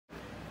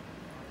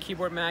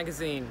Keyboard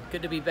Magazine,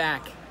 good to be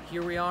back.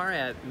 Here we are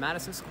at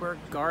Madison Square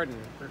Garden,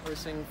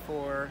 rehearsing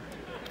for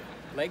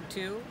Leg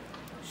 2,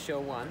 Show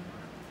 1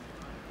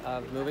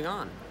 of Moving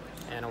On.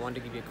 And I wanted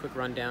to give you a quick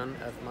rundown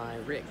of my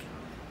rig.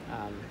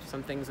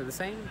 Some things are the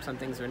same, some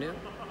things are new.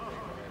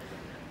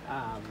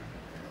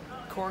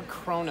 Korg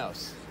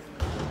Kronos,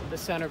 the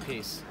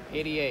centerpiece,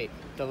 88,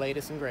 the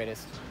latest and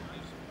greatest.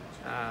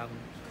 A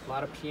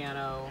lot of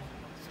piano,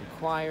 some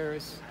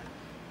choirs,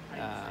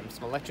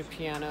 some electric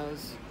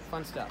pianos,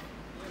 fun stuff.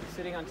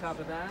 Sitting on top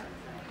of that,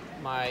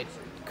 my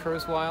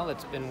Kurzweil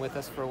that's been with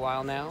us for a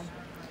while now.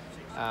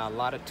 A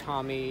lot of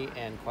Tommy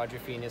and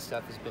Quadrophenia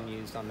stuff has been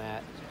used on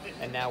that.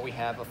 And now we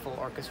have a full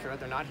orchestra.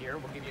 They're not here.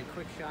 We'll give you a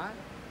quick shot.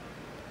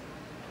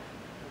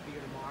 We'll be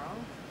here tomorrow.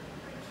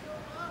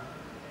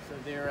 So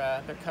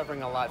they're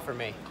covering a lot for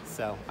me,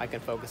 so I can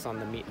focus on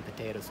the meat and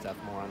potato stuff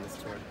more on this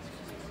tour.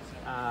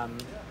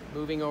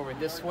 Moving over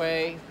this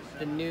way,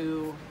 the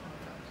new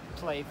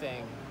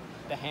plaything,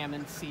 the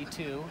Hammond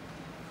C2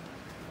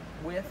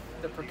 with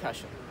the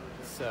percussion.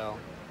 So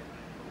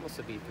almost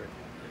a B3.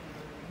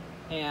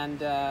 And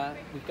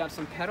we've got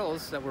some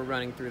pedals that we're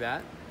running through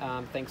that,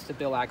 thanks to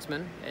Bill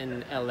Axman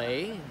in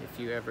LA. If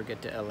you ever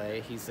get to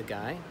LA, he's the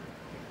guy.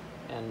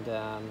 And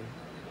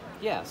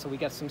yeah, so we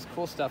got some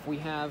cool stuff. We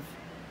have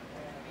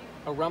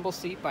a rumble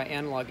seat by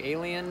Analog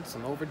Alien,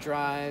 some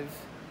overdrive,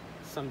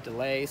 some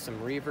delay, some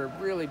reverb,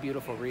 really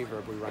beautiful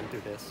reverb we run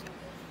through this.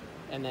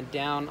 And then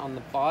down on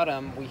the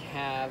bottom, we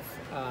have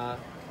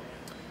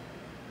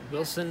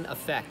Wilson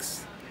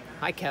Effects.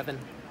 Hi, Kevin.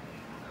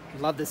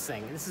 Love this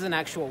thing. This is an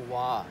actual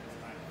wah.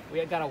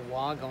 We got a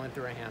wah going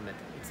through a Hammond.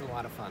 It's a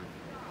lot of fun.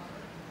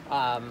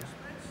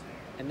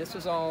 And this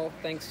was all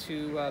thanks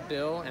to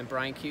Bill and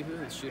Brian Q,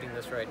 who's shooting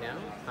this right now.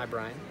 Hi,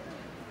 Brian.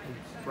 And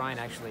Brian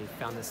actually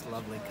found this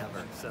lovely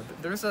cover. So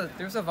there's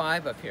a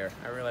vibe up here.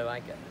 I really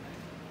like it.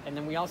 And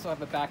then we also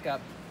have a backup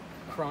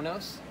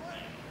Kronos.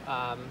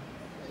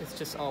 It's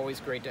just always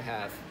great to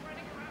have.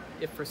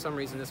 If for some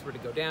reason this were to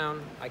go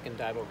down, I can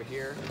dive over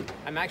here.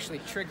 I'm actually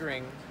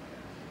triggering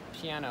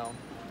piano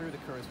through the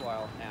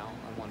Kurzweil now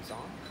on one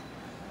song.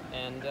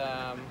 And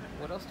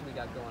what else do we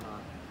got going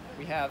on?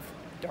 We have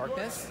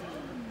darkness,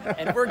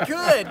 and we're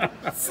good.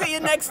 See you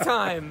next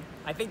time.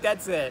 I think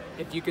that's it.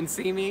 If you can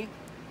see me,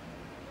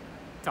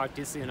 talk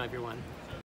to you soon, everyone.